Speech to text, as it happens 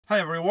Hi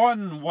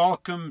everyone,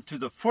 welcome to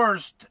the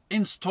first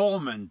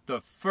installment,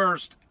 the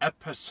first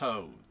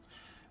episode,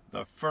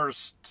 the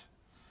first,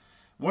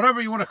 whatever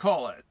you want to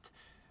call it,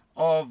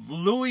 of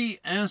Loui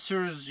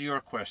Answers Your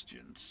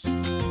Questions.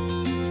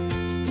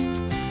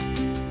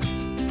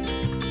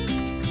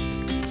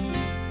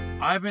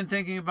 I've been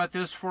thinking about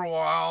this for a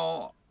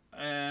while,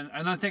 and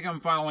I think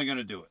I'm finally going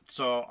to do it.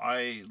 So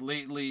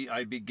lately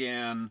I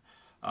began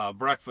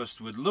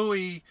Breakfast with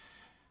Loui.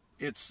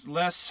 It's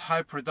less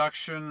high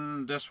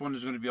production. This one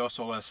is going to be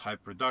also less high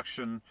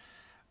production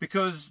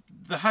because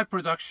the high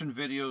production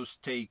videos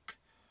take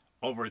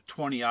over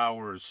 20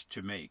 hours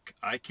to make.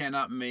 I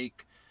cannot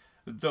make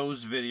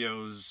those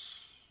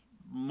videos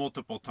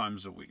multiple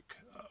times a week.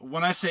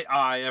 When I say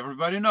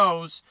everybody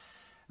knows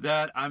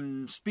that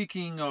I'm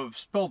speaking of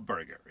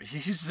Spildberger.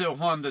 He's the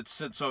one that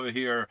sits over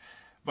here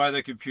by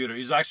the computer.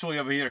 He's actually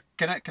over here.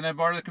 Can I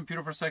borrow the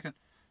computer for a second?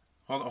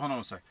 Hold on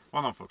a second.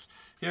 Hold on, folks.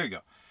 Here you go.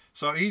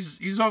 So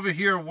he's over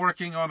here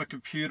working on a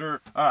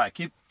computer. All right,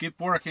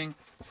 keep working.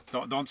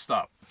 Don't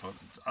stop.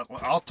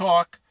 I'll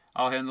talk.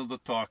 I'll handle the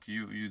talk.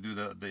 You do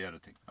the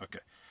editing. Okay.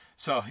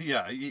 So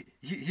yeah,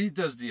 he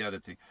does the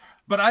editing,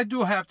 but I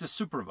do have to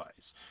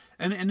supervise,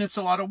 and it's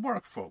a lot of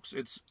work, folks.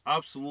 It's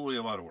absolutely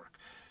a lot of work,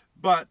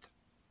 but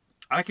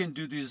I can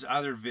do these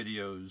other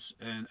videos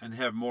and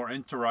have more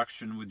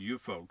interaction with you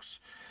folks.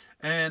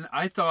 And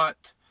I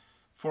thought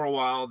for a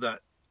while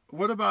that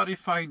what about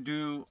if I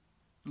do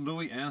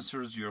Loui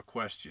Answers Your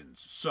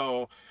Questions?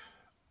 So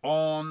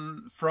I'll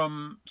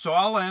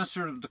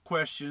answer the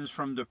questions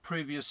from the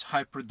previous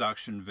high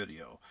production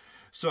video.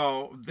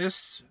 So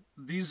these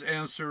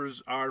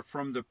answers are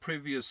from the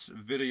previous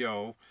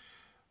video.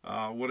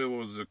 What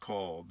was it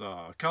called?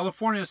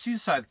 California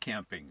Seaside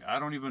Camping. I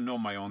don't even know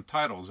my own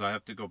titles. I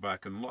have to go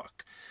back and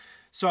look.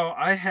 So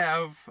I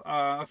have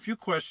a few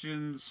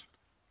questions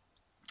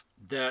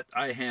that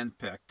I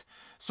handpicked.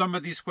 Some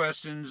of these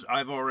questions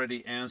I've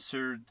already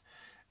answered,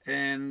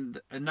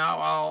 and now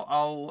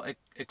I'll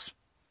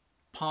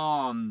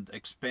explain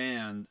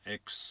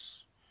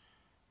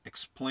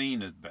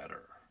it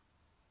better.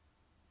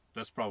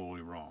 That's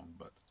probably wrong,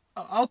 but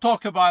I'll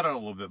talk about it a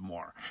little bit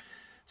more.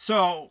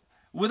 So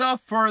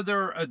without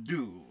further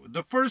ado,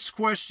 the first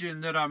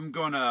question that I'm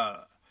going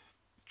to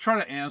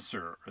try to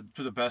answer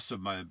to the best of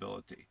my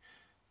ability.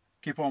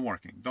 Keep on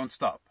working. Don't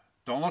stop.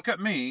 Don't look at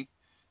me.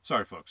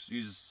 Sorry, folks.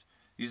 He's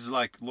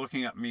like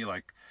looking at me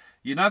like,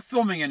 you're not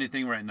filming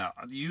anything right now.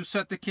 You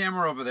set the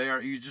camera over there.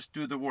 You just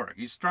do the work.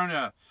 He's trying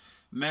to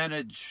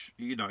manage.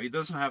 He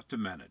doesn't have to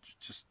manage.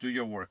 Just do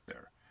your work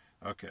there.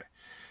 Okay.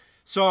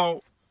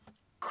 So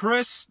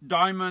Chris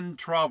Diamond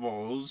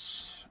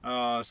Travels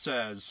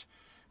says,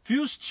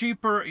 "Fuel's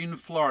cheaper in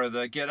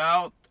Florida. Get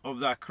out of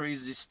that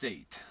crazy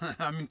state."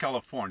 I'm in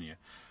California.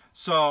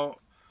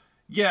 So,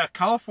 yeah,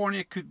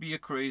 California could be a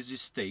crazy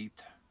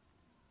state.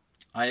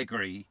 I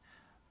agree.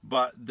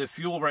 But the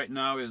fuel right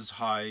now is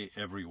high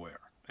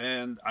everywhere.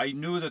 And I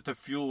knew that the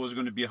fuel was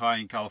going to be high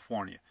in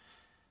California.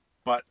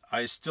 But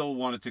I still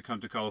wanted to come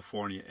to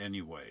California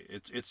anyway.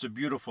 It's a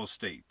beautiful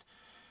state.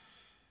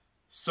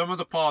 Some of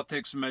the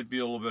politics might be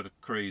a little bit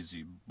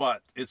crazy,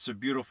 but it's a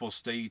beautiful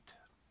state.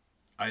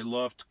 I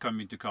loved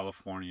coming to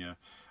California.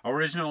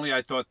 Originally,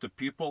 I thought the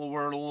people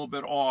were a little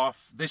bit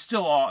off. They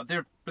still are.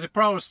 They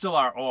probably still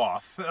are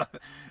off.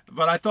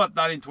 But I thought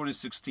that in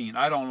 2016.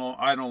 I don't know.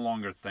 I no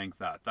longer think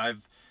that.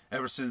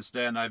 Ever since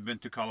then, I've been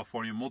to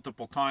California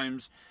multiple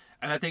times,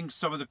 and I think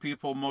most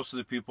of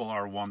the people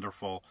are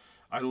wonderful.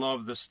 I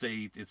love the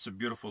state. It's a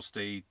beautiful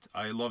state.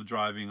 I love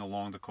driving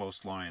along the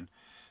coastline,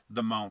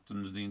 the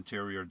mountains, the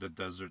interior, the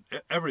desert,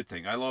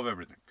 everything. I love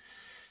everything.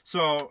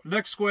 So,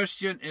 next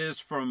question is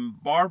from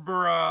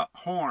Barbara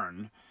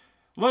Horn.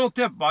 Little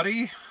tip,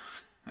 buddy.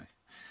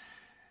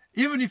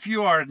 Even if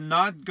you are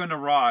not going to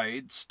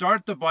ride,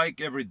 start the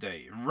bike every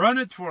day. Run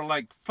it for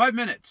like 5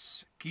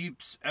 minutes.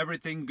 Keeps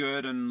everything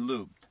good and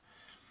lubed.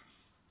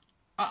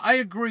 I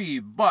agree,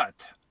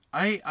 but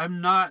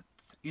I'm not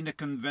in a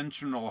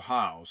conventional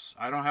house.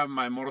 I don't have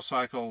my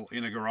motorcycle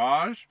in a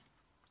garage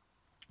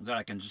that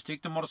I can just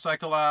take the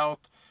motorcycle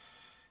out,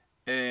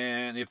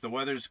 and if the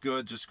weather's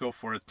good, just go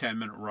for a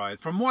 10-minute ride.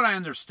 From what I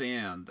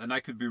understand, and I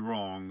could be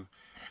wrong,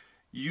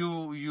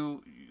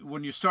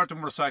 when you start the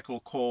motorcycle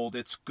cold,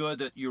 it's good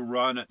that you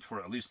run it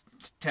for at least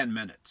 10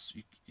 minutes.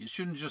 You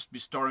shouldn't just be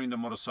starting the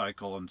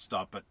motorcycle and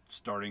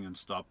starting and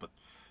stop it.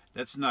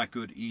 That's not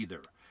good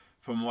either,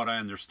 from what I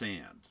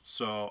understand.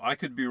 So I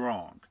could be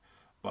wrong,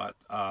 but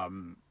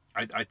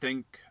I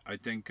think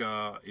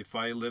if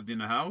I lived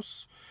in a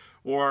house,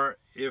 or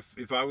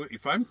if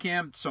I'm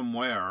camped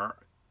somewhere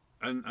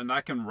and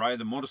I can ride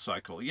a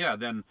motorcycle, yeah,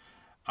 then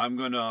I'm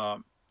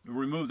gonna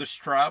remove the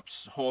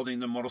straps holding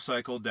the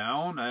motorcycle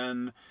down,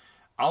 and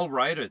I'll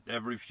ride it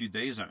every few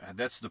days.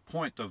 That's the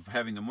point of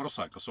having the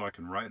motorcycle, so I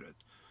can ride it.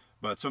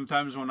 But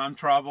sometimes when I'm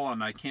traveling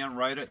and I can't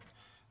ride it,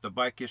 the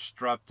bike is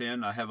strapped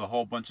in. I have a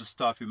whole bunch of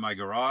stuff in my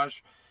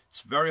garage. It's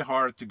very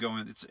hard to go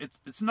in.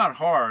 It's not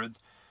hard,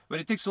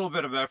 but it takes a little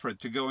bit of effort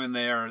to go in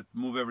there,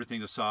 move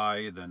everything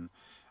aside, and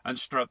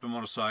unstrap the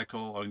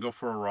motorcycle and go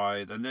for a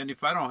ride. And then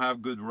if I don't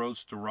have good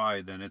roads to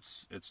ride, then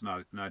it's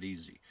not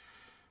easy.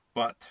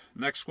 But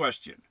next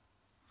question.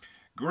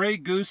 Grey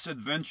Goose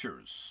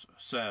Adventures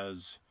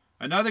says,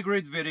 another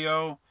great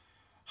video.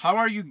 How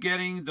are you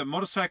getting the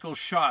motorcycle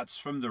shots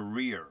from the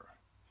rear?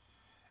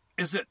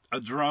 Is it a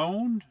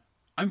drone?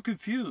 I'm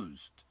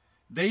confused.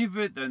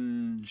 David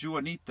and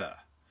Juanita.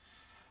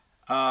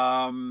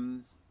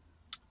 I've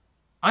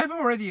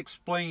already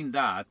explained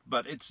that,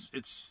 but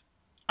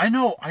I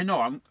know.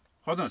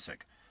 Hold on a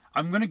sec.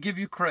 I'm going to give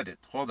you credit.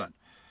 Hold on.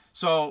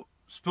 So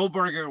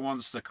Spielberger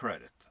wants the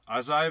credit.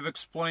 As I've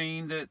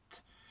explained it,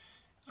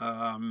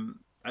 and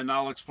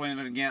I'll explain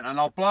it again, and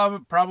I'll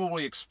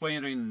probably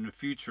explain it in the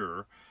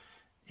future.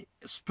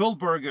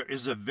 Spielberger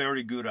is a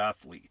very good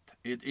athlete.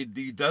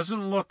 He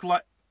doesn't look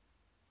like...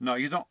 No,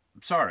 you don't...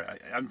 Sorry,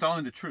 I'm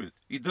telling the truth.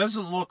 He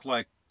doesn't look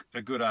like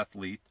a good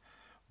athlete,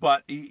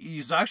 but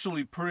he's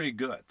actually pretty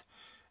good.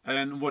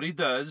 And what he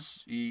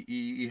does,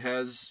 he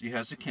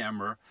has a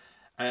camera,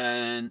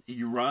 and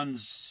he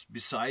runs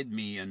beside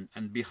me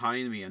and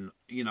behind me, and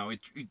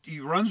he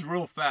runs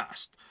real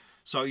fast.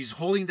 So he's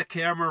holding the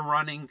camera,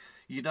 running,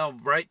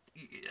 right,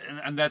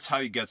 and that's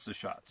how he gets the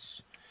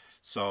shots.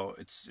 So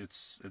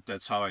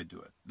that's how I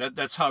do it.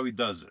 That's how he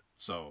does it.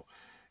 So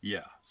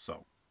yeah.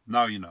 So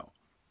now you know.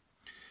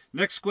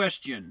 Next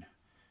question.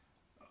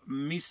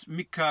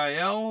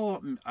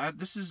 Mikael,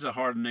 this is a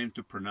hard name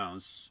to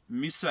pronounce.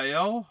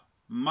 Misael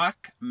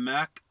Mac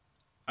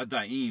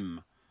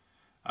Adaim.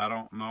 I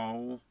don't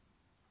know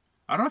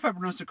if I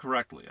pronounced it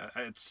correctly.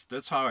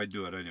 That's how I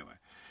do it anyway.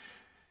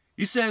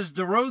 He says,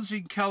 the roads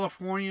in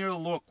California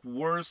look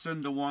worse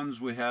than the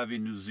ones we have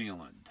in New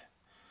Zealand.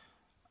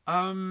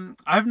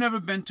 I've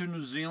never been to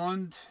New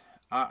Zealand.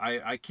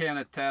 I can't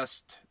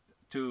attest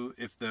to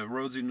if the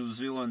roads in New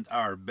Zealand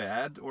are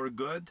bad or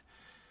good.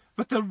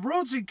 But the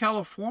roads in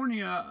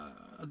California,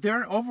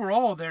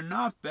 overall they're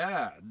not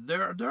bad.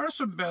 There are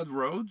some bad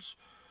roads,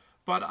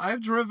 but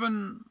I've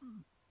driven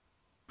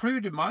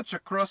pretty much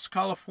across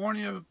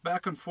California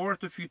back and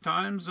forth a few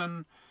times,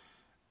 and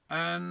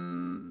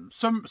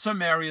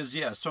some areas,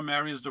 yes, some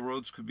areas the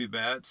roads could be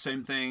bad.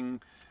 Same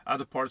thing,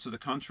 other parts of the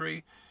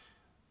country,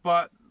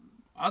 but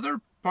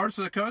other parts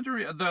of the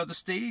country, the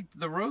state,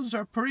 the roads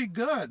are pretty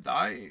good.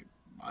 I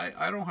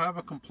don't have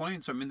a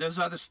complaint. I mean, there's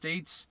other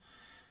states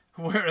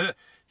where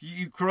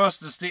you cross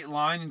the state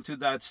line into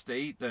that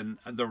state, and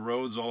the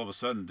roads all of a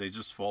sudden they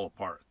just fall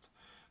apart.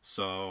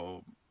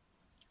 So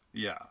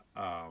yeah.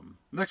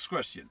 Next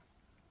question.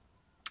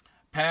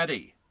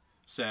 Patty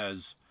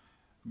says,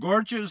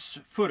 gorgeous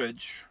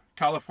footage.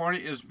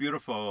 California is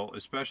beautiful,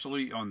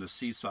 especially on the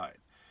seaside.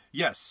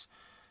 Yes,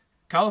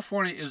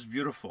 California is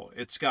beautiful.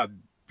 It's got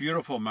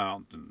beautiful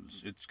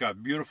mountains. It's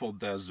got beautiful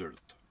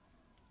desert.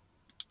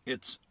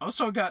 It's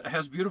also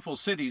has beautiful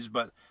cities,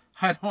 but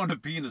I don't want to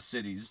be in the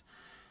cities.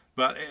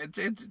 But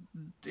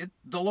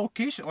the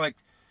location, like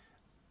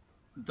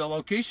the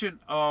location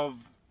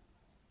of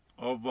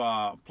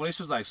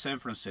places like San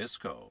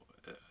Francisco,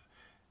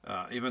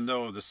 even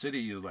though the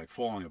city is like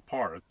falling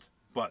apart,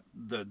 but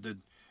the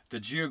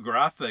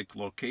geographic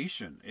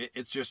location,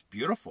 it's just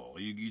beautiful.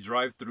 You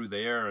drive through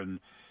there, and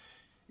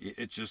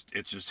it's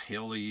just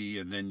hilly,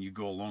 and then you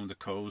go along the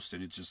coast,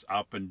 and it's just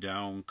up and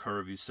down,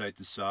 curvy, side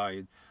to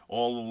side,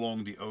 all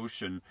along the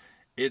ocean.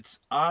 It's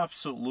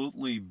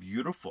absolutely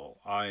beautiful.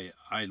 I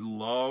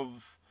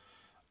love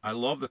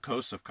the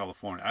coast of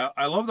California.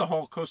 I love the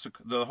whole coast of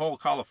the whole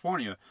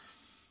California,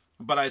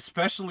 but I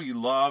especially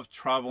love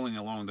traveling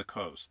along the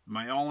coast.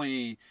 My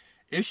only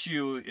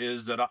issue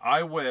is that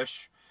I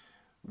wish,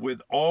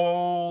 with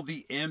all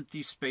the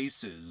empty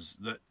spaces,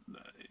 that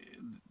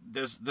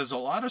there's a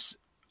lot of...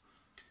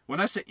 When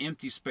I say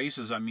empty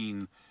spaces, I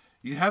mean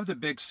you have the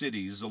big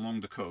cities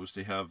along the coast.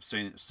 They have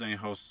San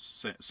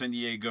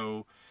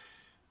Diego,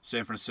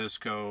 San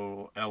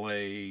Francisco,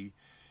 LA,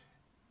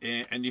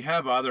 and you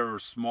have other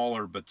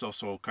smaller but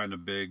also kind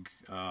of big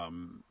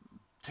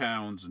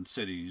towns and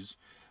cities.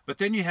 But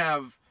then you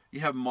have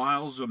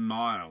miles and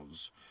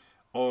miles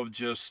of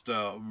just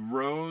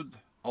road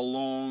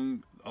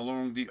along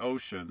the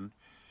ocean.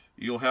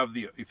 You'll have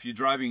if you're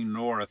driving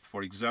north,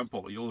 for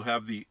example, you'll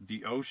have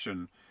the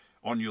ocean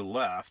on your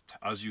left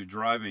as you're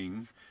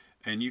driving,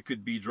 and you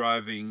could be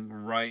driving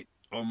right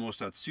almost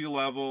at sea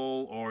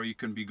level, or you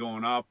can be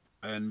going up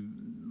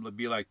and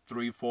be like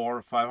 300,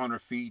 400,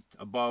 500 feet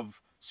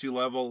above sea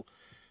level,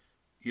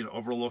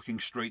 overlooking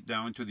straight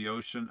down into the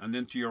ocean. And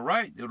then to your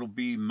right, it'll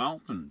be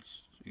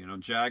mountains,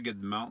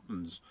 jagged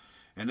mountains,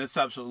 and it's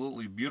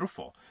absolutely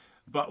beautiful.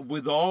 But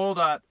with all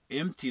that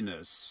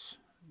emptiness,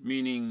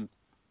 meaning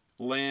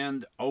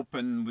land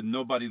open with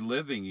nobody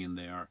living in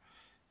there,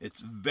 it's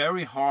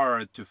very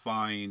hard to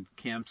find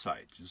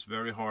campsites. It's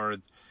very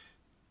hard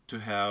to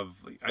have,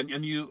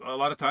 and you, a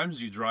lot of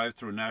times you drive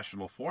through a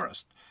national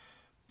forest,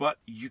 but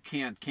you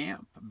can't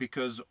camp,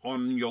 because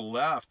on your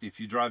left, if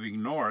you're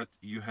driving north,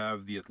 you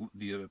have the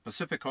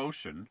Pacific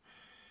Ocean,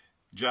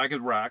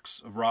 jagged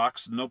rocks,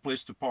 no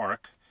place to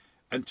park,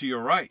 and to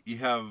your right, you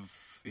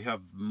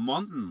have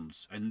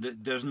mountains, and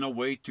there's no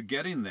way to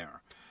get in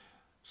there.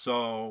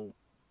 So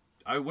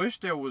I wish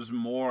there was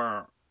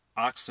more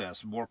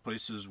access, more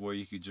places where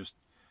you could just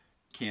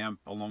camp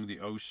along the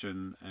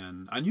ocean,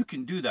 and you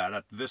can do that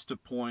at vista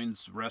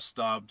points, rest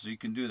stops. You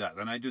can do that,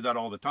 and I do that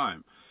all the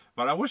time.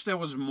 But I wish there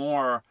was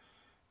more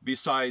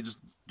besides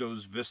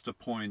those vista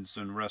points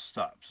and rest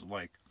stops,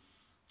 like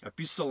a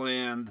piece of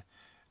land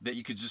that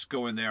you could just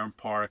go in there and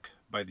park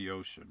by the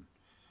ocean.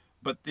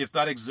 But if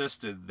that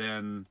existed,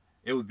 then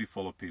it would be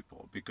full of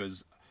people,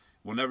 because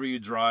whenever you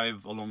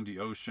drive along the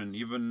ocean,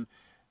 even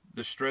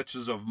the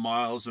stretches of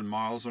miles and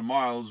miles and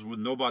miles with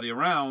nobody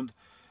around,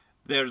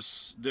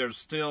 there's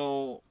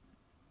still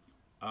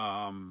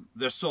a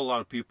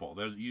lot of people.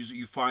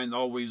 You find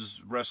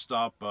always rest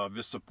stop,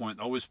 vista point,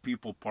 always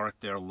people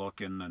parked there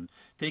looking and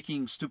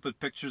taking stupid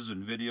pictures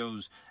and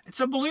videos.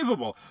 It's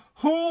unbelievable.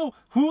 Who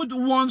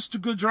wants to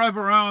go drive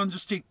around and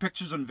just take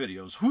pictures and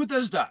videos? Who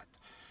does that?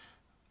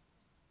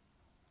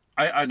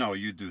 I know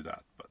you do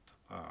that, but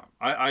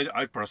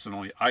I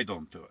personally, I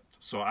don't do it.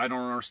 So I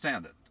don't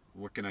understand it.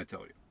 What can I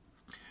tell you?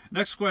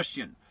 Next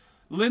question.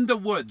 Linda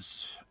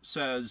Woods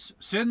says,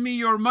 send me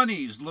your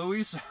monies,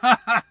 Louis.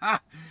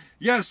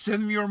 Yes,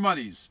 send me your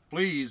monies,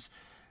 please.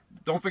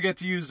 Don't forget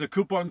to use the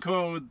coupon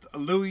code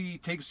Louis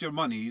takes your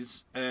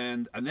monies,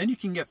 and then you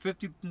can get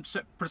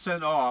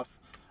 50% off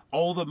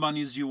all the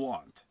monies you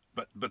want.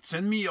 But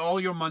send me all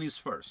your monies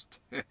first.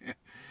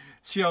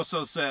 She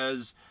also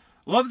says,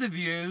 love the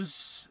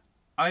views.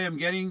 I am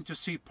getting to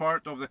see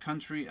part of the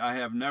country I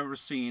have never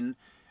seen,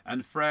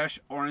 and fresh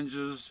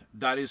oranges.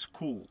 That is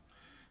cool.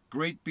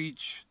 Great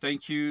beach.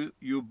 Thank you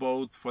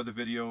both for the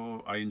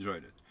video. I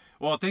enjoyed it.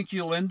 Well, thank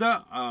you,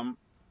 Linda.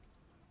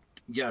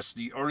 Yes,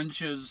 the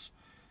oranges.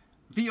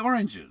 The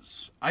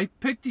oranges. I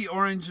picked the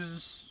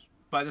oranges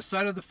by the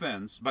side of the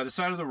fence, by the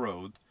side of the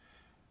road.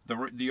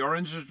 The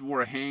oranges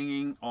were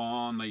hanging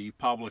on a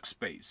public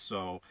space.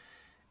 So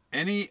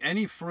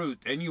any fruit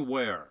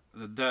anywhere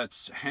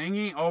that's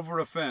hanging over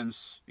a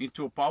fence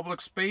into a public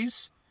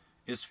space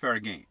is fair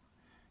game.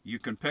 You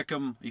can pick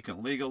them. You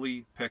can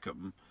legally pick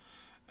them.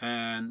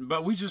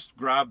 But we just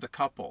grabbed a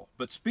couple.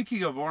 But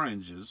speaking of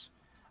oranges,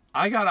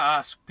 I gotta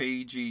ask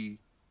Paigey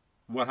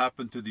what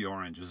happened to the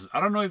oranges. I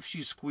don't know if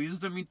she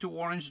squeezed them into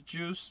orange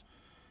juice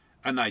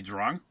and I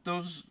drank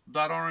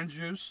that orange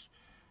juice,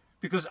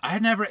 because I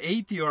never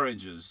ate the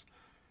oranges.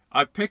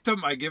 I picked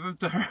them, I gave them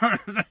to her,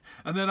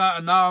 and then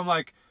now I'm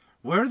like,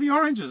 where are the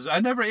oranges? I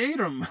never ate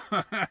them.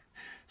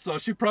 So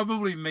she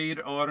probably made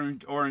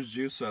orange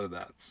juice out of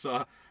that.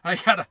 So I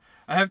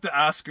have to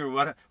ask her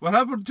what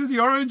happened to the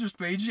oranges,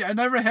 Paigey. I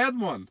never had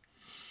one.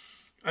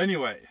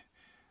 Anyway,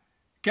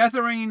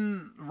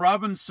 Catherine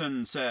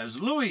Robinson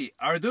says, Louis,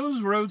 are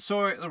those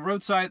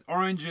roadside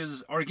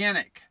oranges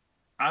organic?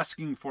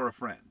 Asking for a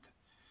friend.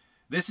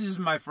 This is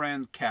my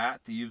friend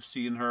Kat. You've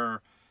seen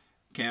her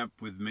camp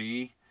with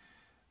me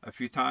a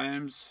few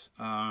times.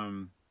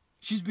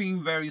 She's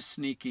being very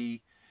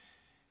sneaky.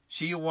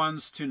 She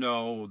wants to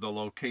know the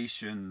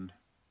location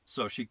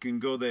so she can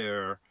go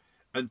there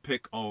and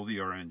pick all the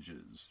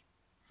oranges.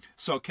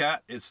 So,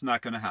 Kat, it's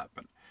not going to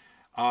happen.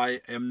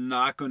 I am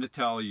not going to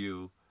tell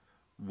you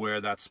where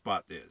that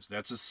spot is.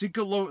 That's a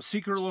secret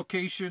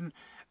location.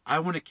 I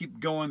want to keep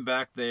going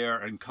back there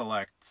and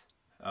collect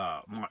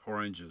my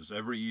oranges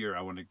every year.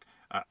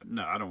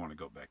 No, I don't want to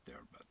go back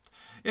there, but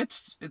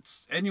it's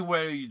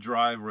anywhere you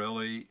drive,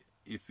 really.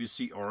 If you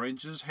see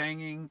oranges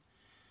hanging,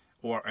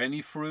 or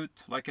any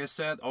fruit, like I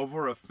said,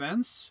 over a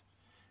fence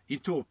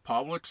into a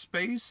public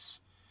space,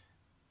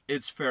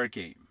 it's fair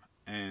game.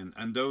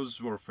 And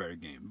those were fair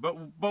game.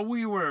 But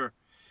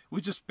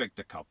we just picked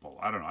a couple.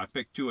 I don't know. I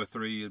picked 2 or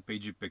 3.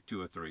 Paigey picked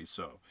 2 or 3.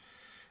 So,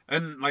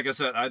 and like I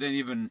said, I didn't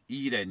even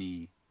eat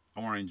any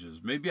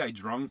oranges. Maybe I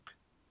drank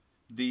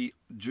the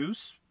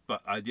juice,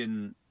 but I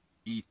didn't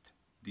eat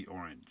the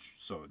orange.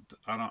 So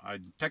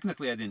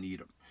technically I didn't eat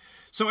them.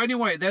 So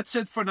anyway, that's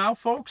it for now,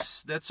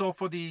 folks. That's all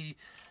for the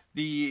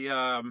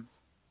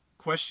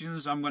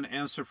questions I'm going to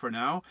answer for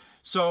now.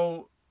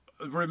 So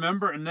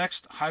remember,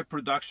 next high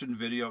production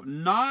video,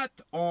 not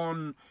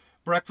on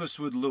Breakfast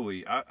with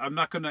Louis. I'm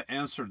not going to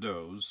answer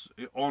those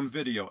on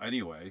video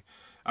anyway.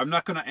 I'm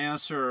not going to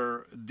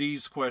answer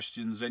these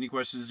questions, any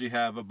questions you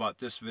have about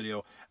this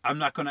video. I'm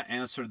not going to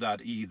answer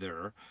that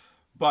either.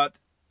 But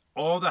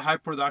all the high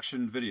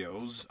production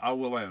videos I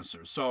will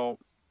answer. So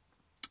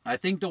I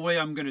think the way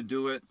I'm going to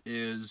do it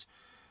is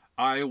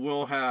I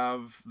will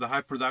have the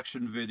high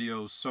production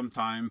videos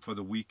sometime for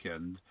the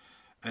weekend,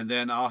 and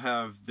then I'll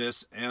have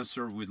this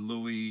answer with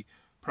Louis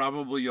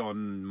probably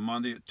on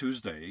Monday,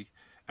 Tuesday,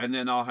 and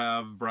then I'll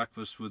have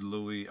Breakfast with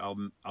Louis.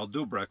 I'll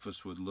do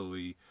Breakfast with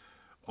Louis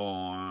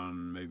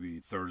on maybe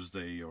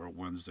Thursday or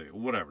Wednesday or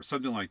whatever,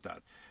 something like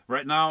that.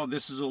 Right now,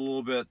 this is a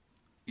little bit,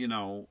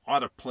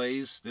 out of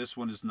place. This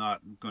one is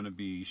not going to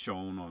be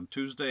shown on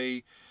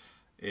Tuesday.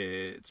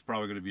 It's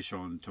probably going to be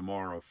shown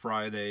tomorrow,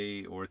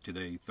 Friday, or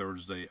today,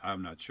 Thursday.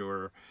 I'm not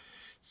sure.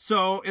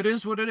 So it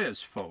is what it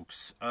is,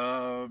 folks. That's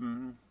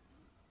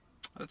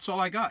all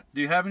I got.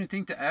 Do you have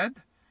anything to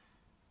add?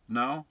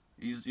 No?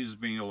 He's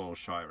being a little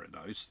shy right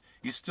now.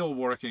 He's still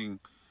working.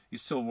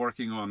 He's still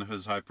working on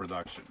his high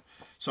production.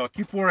 So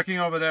keep working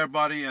over there,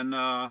 buddy. And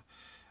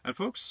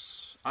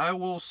folks, I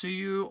will see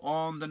you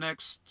on the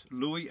next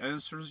Loui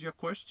Answers Your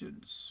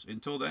Questions.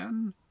 Until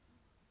then,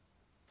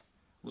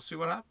 we'll see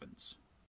what happens.